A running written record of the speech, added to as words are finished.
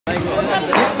But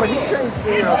he trains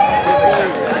me, you know,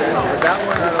 that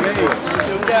one I don't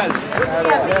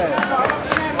know.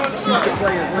 Sheik can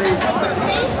play his league.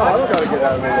 Oh, I don't got to get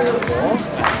out of the way of the ball.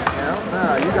 You know?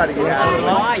 Nah, you got to get out of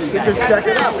the way. You just check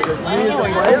it out because me as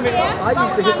a player, I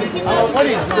used to hit the ball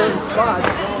in certain spots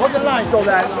so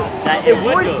that it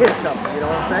would hit them. You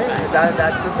know what I'm saying?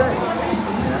 That's the thing.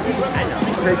 I know.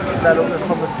 It takes that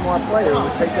from a smart player. It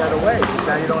would take that away.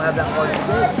 Now you don't have that much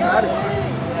game out of it.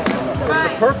 It's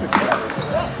the perfect strategy.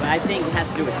 But I think it has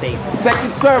to do with safety.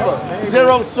 Second server,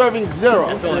 zero serving zero.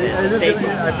 That's all it is.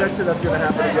 I bet you that's going to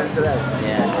happen again today.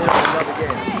 Yeah. Another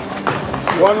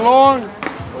game. One long,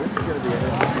 Well, this is going to be an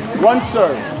interesting game. one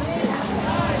serve.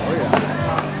 Oh, yeah.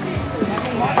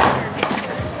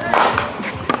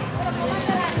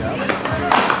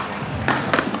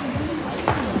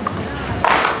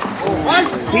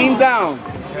 Team down.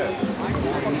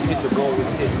 Hit the ball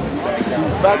with hit.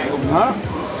 Back, huh?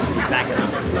 Back it up.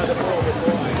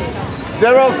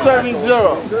 Zero serving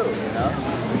zero.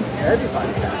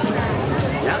 Everybody can.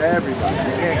 Yeah. Everybody. You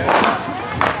can't catch.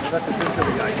 Unless it's into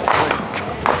the ice.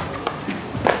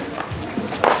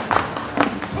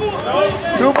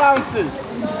 Two bounces.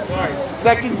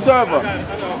 Second server.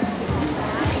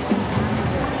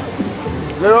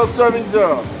 Zero serving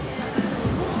zero.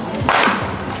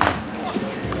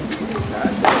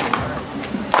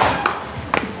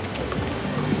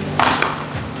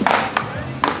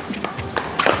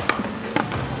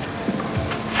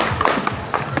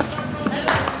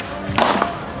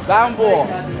 Down ball.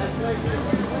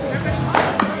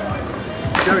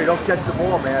 Jerry, don't catch the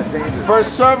ball, man. It's dangerous.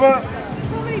 First server.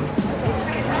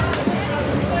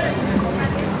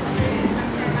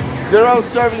 Zero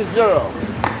serving zero.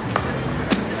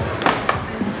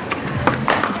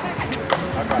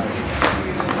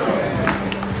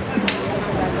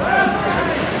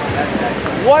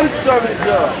 One serving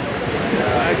zero.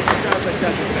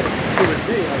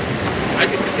 I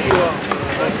can see you all.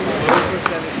 Low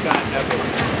percentage shot ever.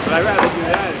 But I'd rather do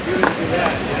that if you didn't do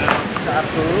that, you know?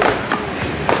 Absolutely.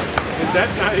 And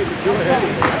that's not even doing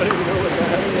anything. I don't even know what the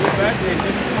hell it is back there.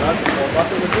 Just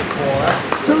Nothing with this ball,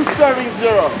 huh? Two serving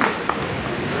zero.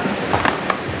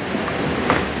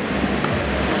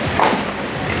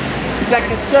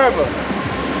 Second server.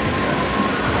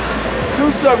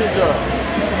 Two serving zero.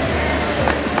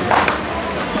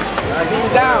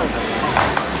 He's down.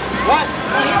 What?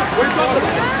 What are you talking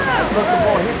about? I thought the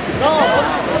ball hit you. No.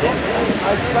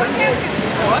 I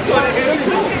thought it hit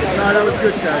him. No, that was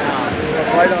good, Chad.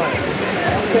 Right on.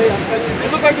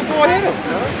 It looked like the ball hit him.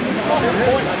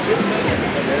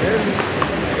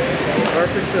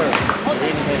 Perfect serve.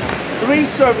 Three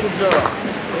serving zero.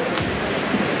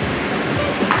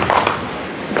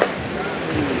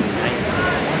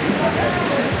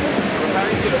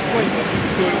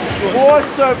 Four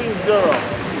serving zero.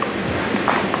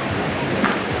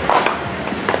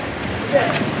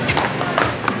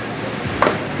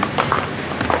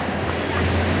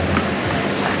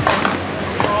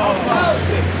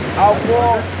 Out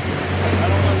ball. I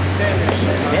don't understand this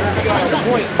shit. You got a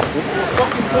point.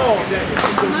 Fucking ball.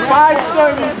 Five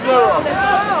serving zero.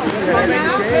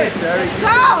 Let's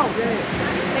go!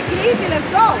 Take it easy, let's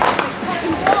go. It's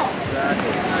fucking ball.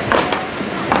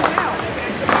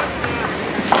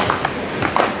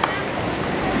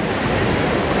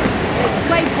 Let's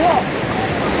play ball.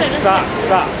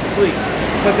 Stop, please.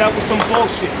 Because that was some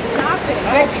bullshit. Stop it.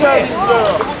 Six serving zero.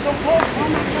 It was some bullshit.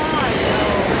 Oh my God.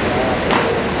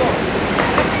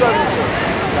 Six serving zero.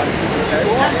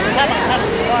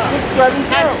 Six serving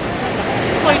zero.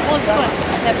 Point, one foot.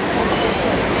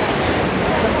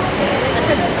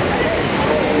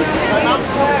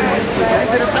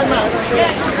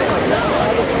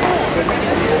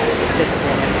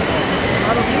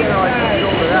 I don't think I can get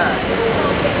over that.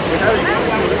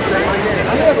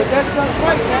 Yeah, but that's not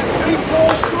right, man. He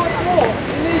ball, short ball,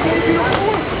 and they gave you the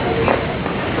ball.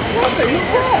 What the hell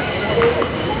is that?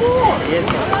 Come on.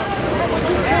 But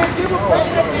you can't give a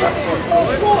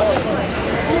short.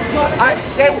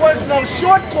 There was no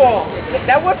short call.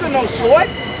 That wasn't no short.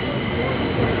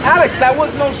 Alex, that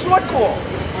was no short call.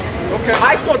 Okay.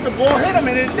 I thought the ball hit him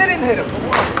and it didn't hit him.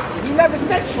 He never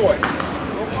said short.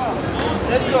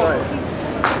 Let's go.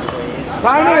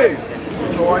 Timing.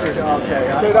 Okay,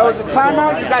 that was a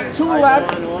timeout. You got two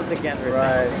left.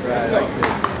 Right, I see.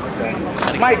 Okay.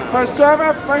 Mike, first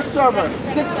server.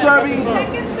 Six serving.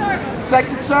 Second serve.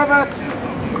 Second server.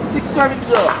 Six serving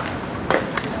zero.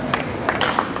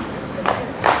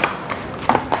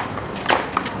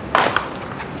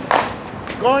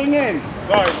 Going in.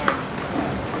 Sorry, Mike.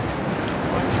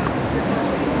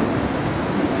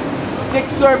 Six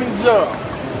serving zero.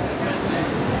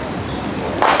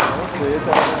 Seriously, it's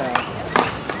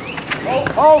over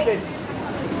now. Hold it.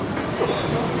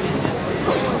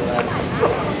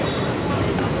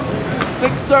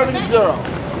 Six serving 0.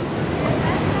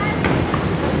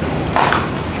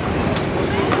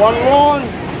 One long,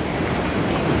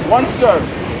 one serve.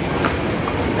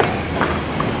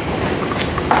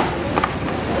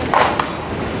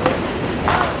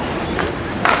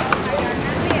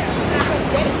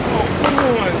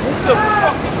 What the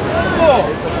fuck? Oh,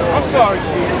 I'm sorry,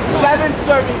 Sheik. 7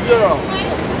 serving 0.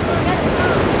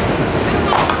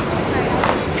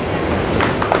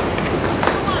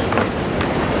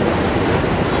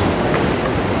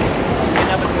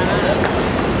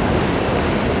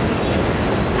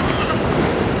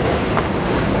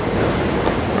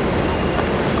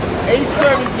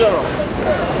 Serving 0.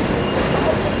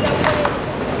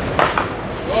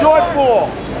 Short ball.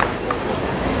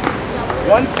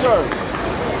 One serve.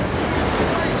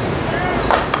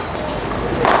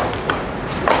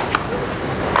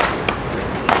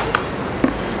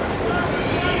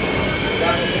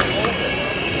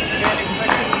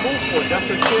 That's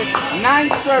a kick. 9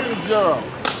 serving 0.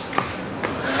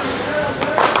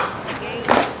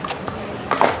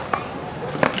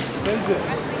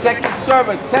 Second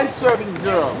server, 10 serving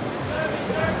 0.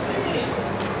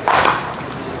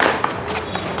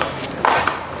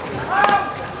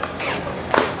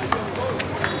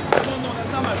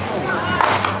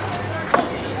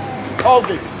 Hold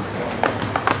it.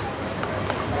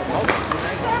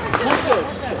 2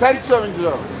 serves. 10 serving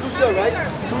 0. 2 serves,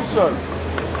 right? 2 serve.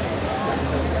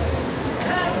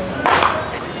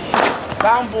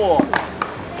 Down ball.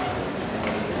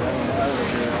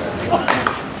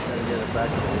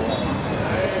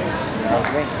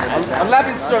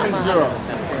 11 serving 0.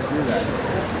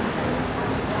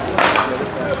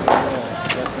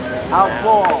 Out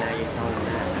ball.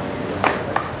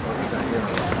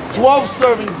 12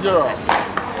 serving 0.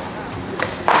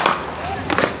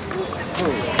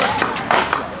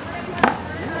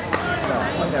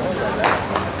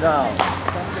 No.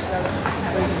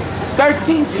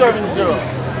 13 serving 0.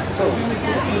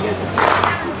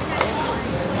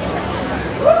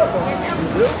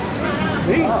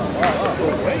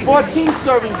 14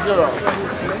 serving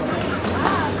 0.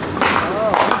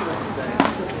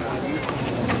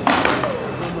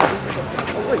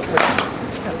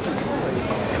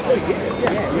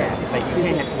 Yeah. But you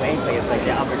can't have to wait for like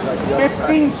the upper.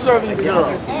 15 serving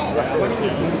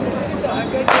 0.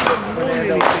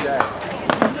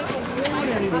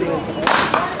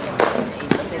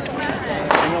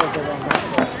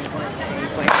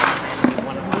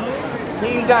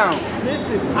 Team down.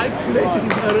 Listen, I played in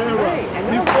Herrera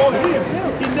before him.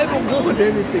 He never won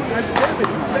anything. I never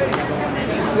played.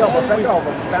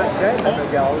 Back then,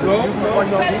 Miguel, you won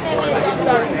no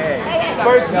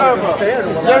First server,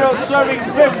 0 serving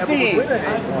 15.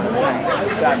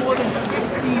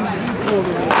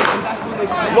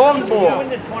 Long ball. Win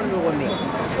the tournament with me.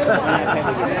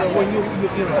 When you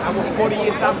know, I was 40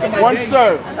 years after my One days.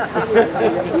 serve.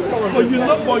 Well, you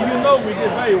know, we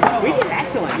did very well. We did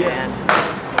excellent, man.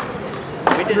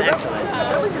 We did excellent.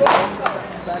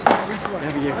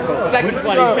 Second Which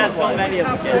one? He's got serve. so many of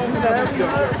them. I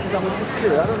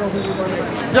don't know who you want to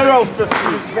 0 15.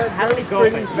 How did he go?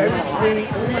 very sweet.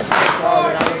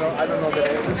 I don't know the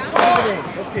name.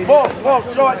 Okay. Ball,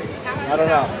 short. I don't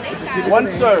know. One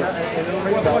serve.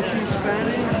 Was she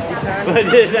Spanish? But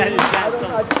is that I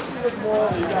think she was more,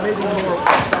 maybe more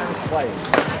Spanish players.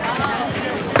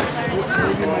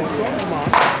 Maybe my son's mom.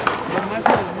 But my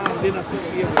son's mom didn't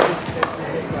associate with this.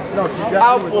 No, she Out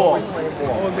definitely ball. was playing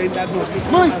ball. Oh, they not know.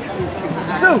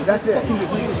 Sue, that's it. I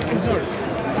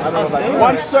don't know about you.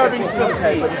 One serving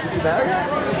Okay, 15. but did you do that?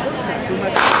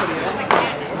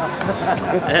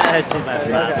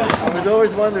 I was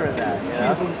always wondering that. You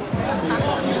know?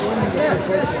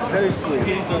 Very sweet.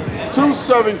 2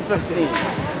 serving 15.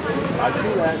 I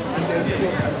see that.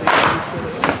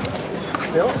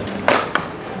 Still?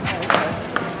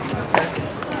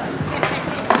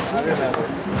 I remember.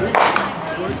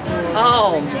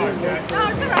 Oh, man. No,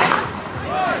 it's all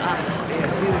right.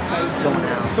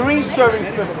 3 serving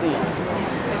 15.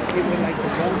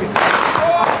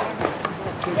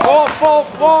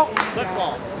 Ball. Good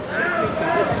ball.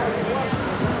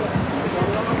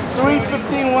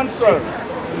 3-15, one serve.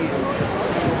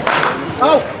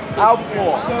 Oh! Out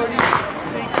ball.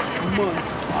 36 months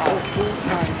of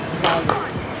full-time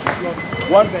salary.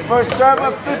 One first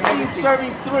server, 15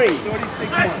 serving 3.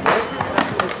 36 months.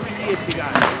 For 3 years he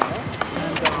got it.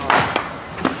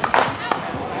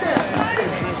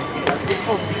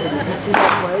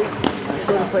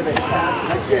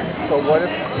 So what if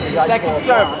you got Second called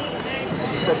server. out?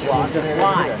 said block. It's a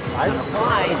fly. On a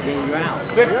fly, then you're out.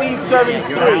 15 serving Yeah,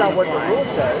 you're That's 3. not what the rule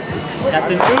says. That's a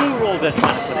new rule they're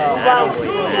trying to put in. I don't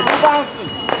believe that. Bouncing.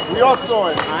 We all saw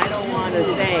it. I don't want to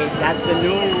say that's the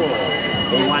new rule.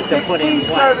 They want to put in 16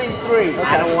 play. serving 3.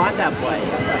 I don't want that play.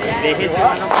 If they hit you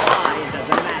on a fly, it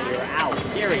doesn't matter. You're out.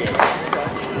 Period.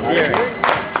 Period.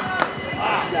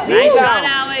 Nice shot,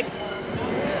 Alex.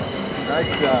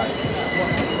 Nice shot.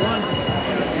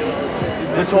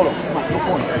 Let's hold him. Come on,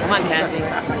 Come on, Kathy.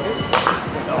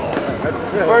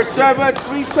 First server,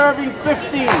 3 serving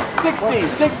 15. 16.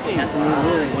 16. That's a new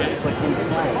rule they want to put in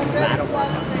play. I don't want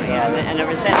that play. I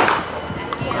never said it.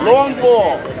 Long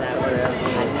ball.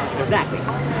 Exactly.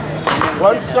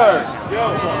 1 serve. One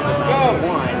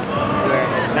where it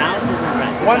bounces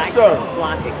around. One serve.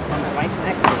 Block it comes right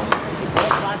next to it. If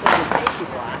both blocks are the safety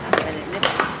block, and it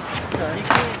misses. You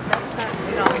can't,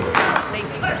 that's not,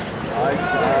 safety first. I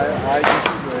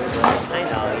disagree. I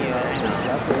know, I know.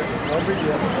 That's it. No big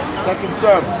deal. Second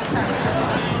serve.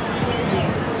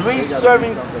 3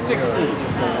 serving 16.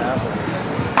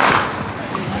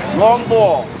 Long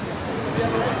ball.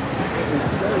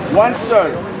 1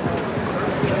 serve.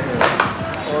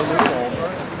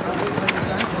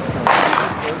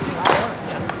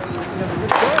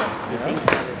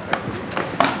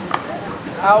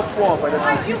 Out ball.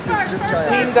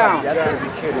 Team down.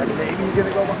 Maybe he's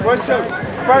gonna go behind.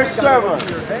 First server.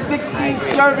 16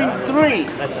 serving 3.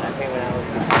 Listen, I think when I was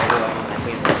in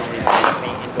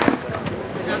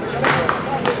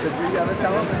Did you ever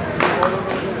tell him?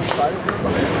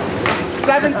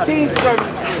 17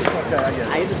 serving 3. Okay, I get it.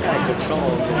 I just had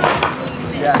control.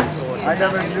 Yes. I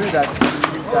never knew that.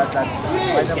 I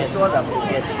never saw that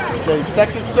movie. Okay,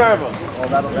 second server. Oh,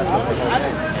 that'll mess up the whole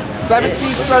thing.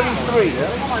 17 serving 3.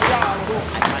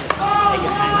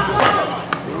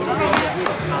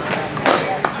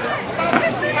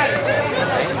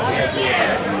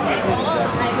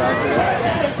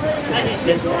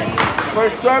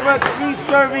 First server, 3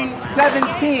 serving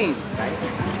 17.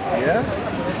 Yeah?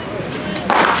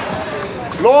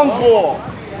 Long ball.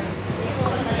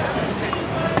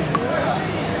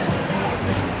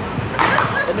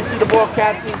 Let me see the ball,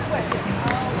 Kathy. I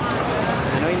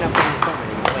know you're not playing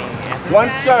somebody, you're playing after. 1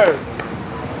 serve.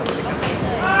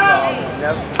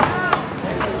 Never.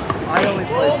 I only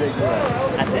play big red.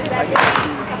 That's it. I can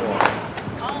see the ball.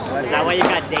 Is that why you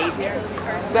got Dave here?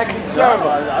 Second No, server.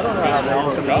 I don't know how they No,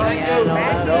 work it comedian, out.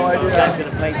 no idea. You guys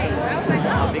gonna play too.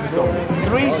 Big story.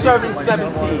 3 serving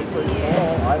 17. I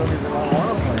don't even want to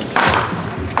play.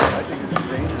 I think it's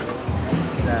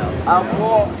dangerous. Now, Out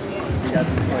ball. you got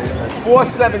to play that.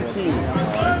 4-17.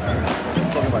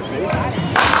 Talking about safety.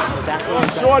 That's what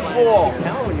Short ball. I'm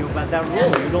telling you about that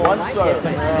rule. You don't One like serve. it,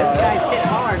 but this guy's hit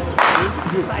hard.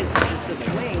 He decides to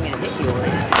swing and hit you with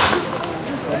it.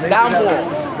 Down ball.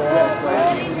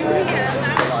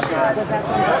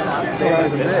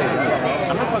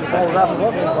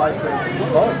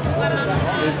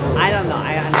 I don't know.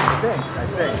 I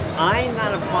think. I'm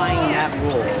not applying that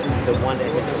rule, the one that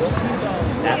hits you.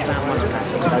 That's not one I'm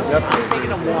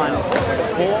thinking of one where the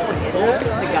ball is close to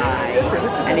the guy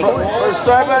and he goes First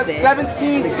server,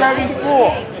 17 serving 4.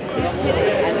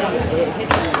 and then it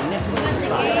hits you in the nips on the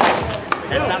side.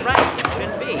 That's not right. It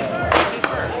shouldn't be. Safety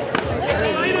first.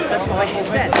 That's what you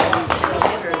said. The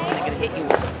hitter is going to hit you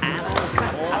with a paddle.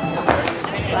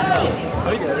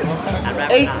 I'd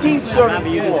rather 18 not. I'd serving rather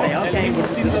you 4. say, okay, we'll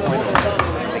do the point.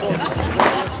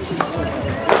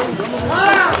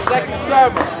 Second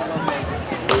server.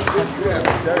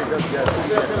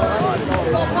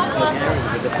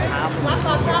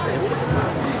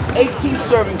 18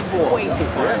 serving 4. Way too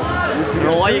far.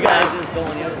 All you guys is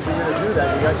going in. If you're going to do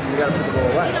that, you got to put the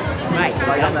ball away. Right.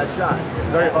 Like on that shot. It's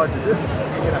very hard to do.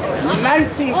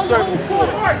 19 serving 4.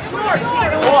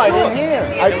 Oh, I didn't hear.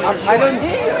 I didn't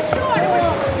hear.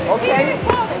 Okay.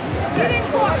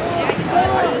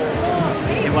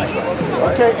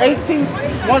 Okay, 18,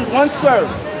 one serve.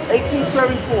 18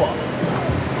 serving 4.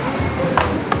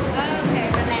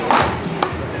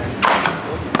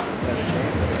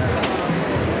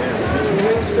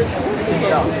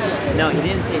 No, he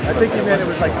didn't say. I think you meant it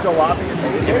was like so obvious.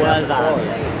 It was obvious.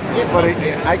 Yeah, but I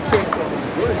can't.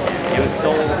 It was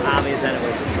so obvious that it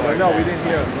was short. No, we didn't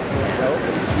hear it.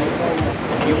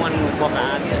 If you wanted to call the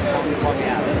obvious, call the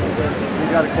obvious. You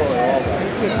got to call it all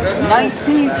that.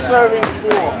 19 serving 4.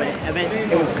 But I mean,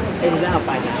 it was out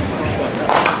by now.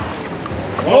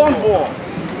 Long ball.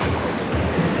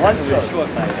 One It was serve. short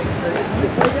by now.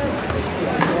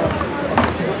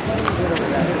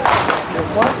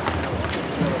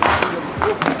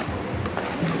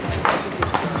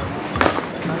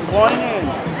 Going in.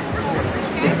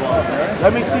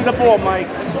 Let me see the ball, Mike.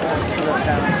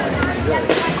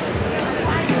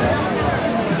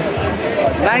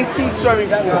 19 serving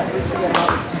 4.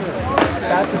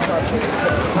 That's the time.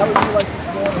 How would you like to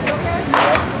score?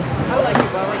 I like it,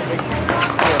 but I like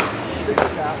big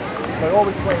cap. But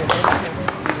always playing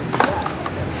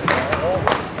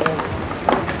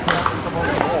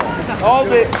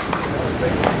Hold it.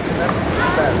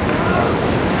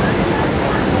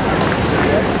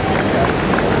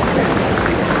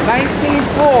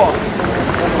 19-4.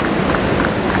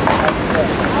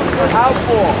 Out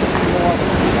ball.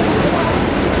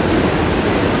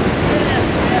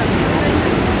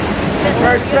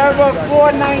 First server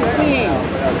 4-19.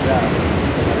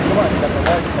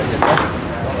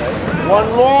 One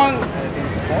long.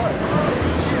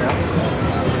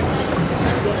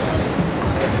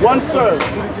 One serve.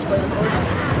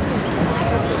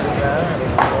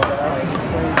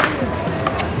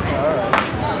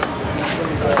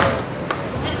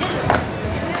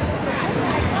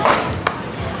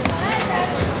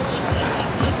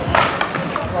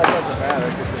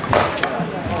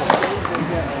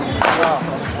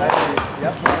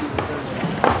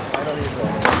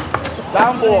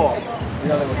 Down ball.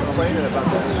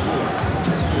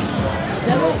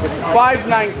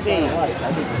 5-19.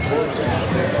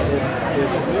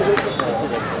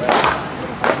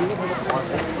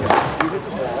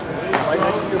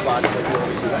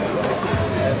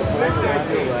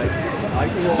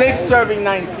 Six serving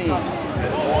 19.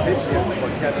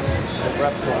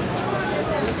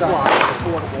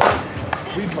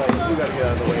 We play, we got to get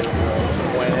out of the way of the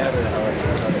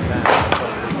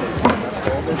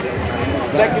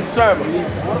Second server.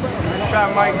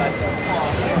 Try Mike.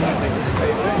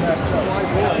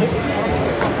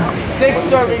 6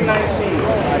 serving 19.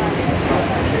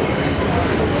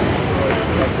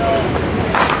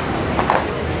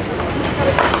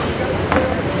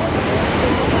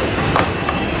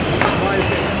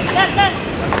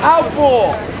 Out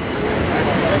ball.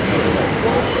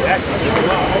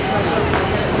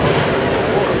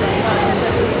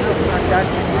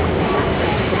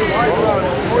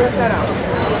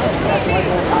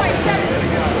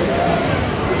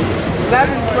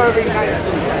 Seven serving 19.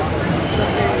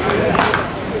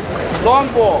 Long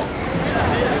ball.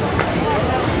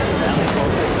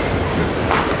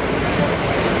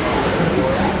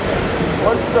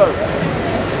 One serve.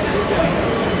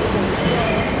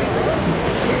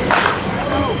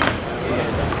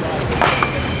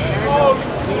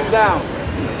 Team down.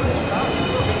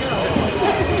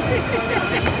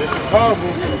 This is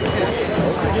horrible.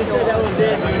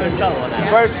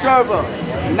 First server,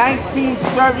 19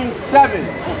 serving 7.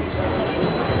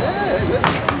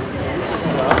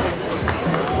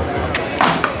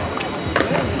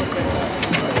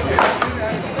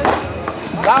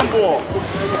 Down ball.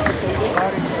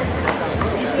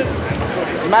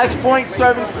 Match point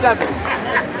serving 7.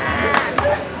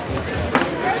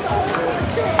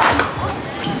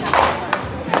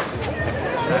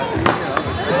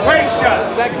 Great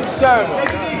shot. Second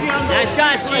server. Nice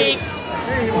shot, Sheik.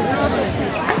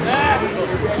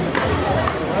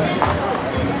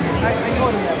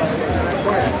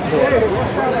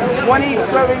 20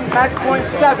 serving match point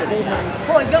 7.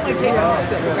 Oh, he's got my tape out.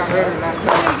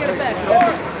 Get it back.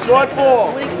 Short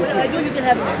ball. I do you can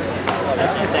have it.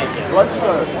 Thank you. One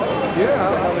serve.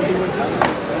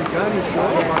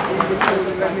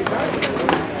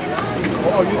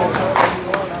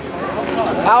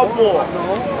 Out ball.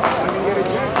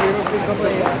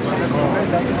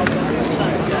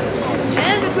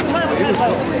 And a good time with that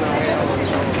ball.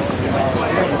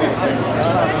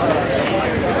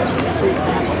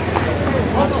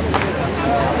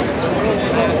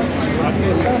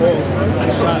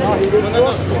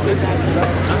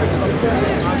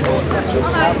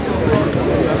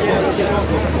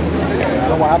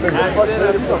 What happened?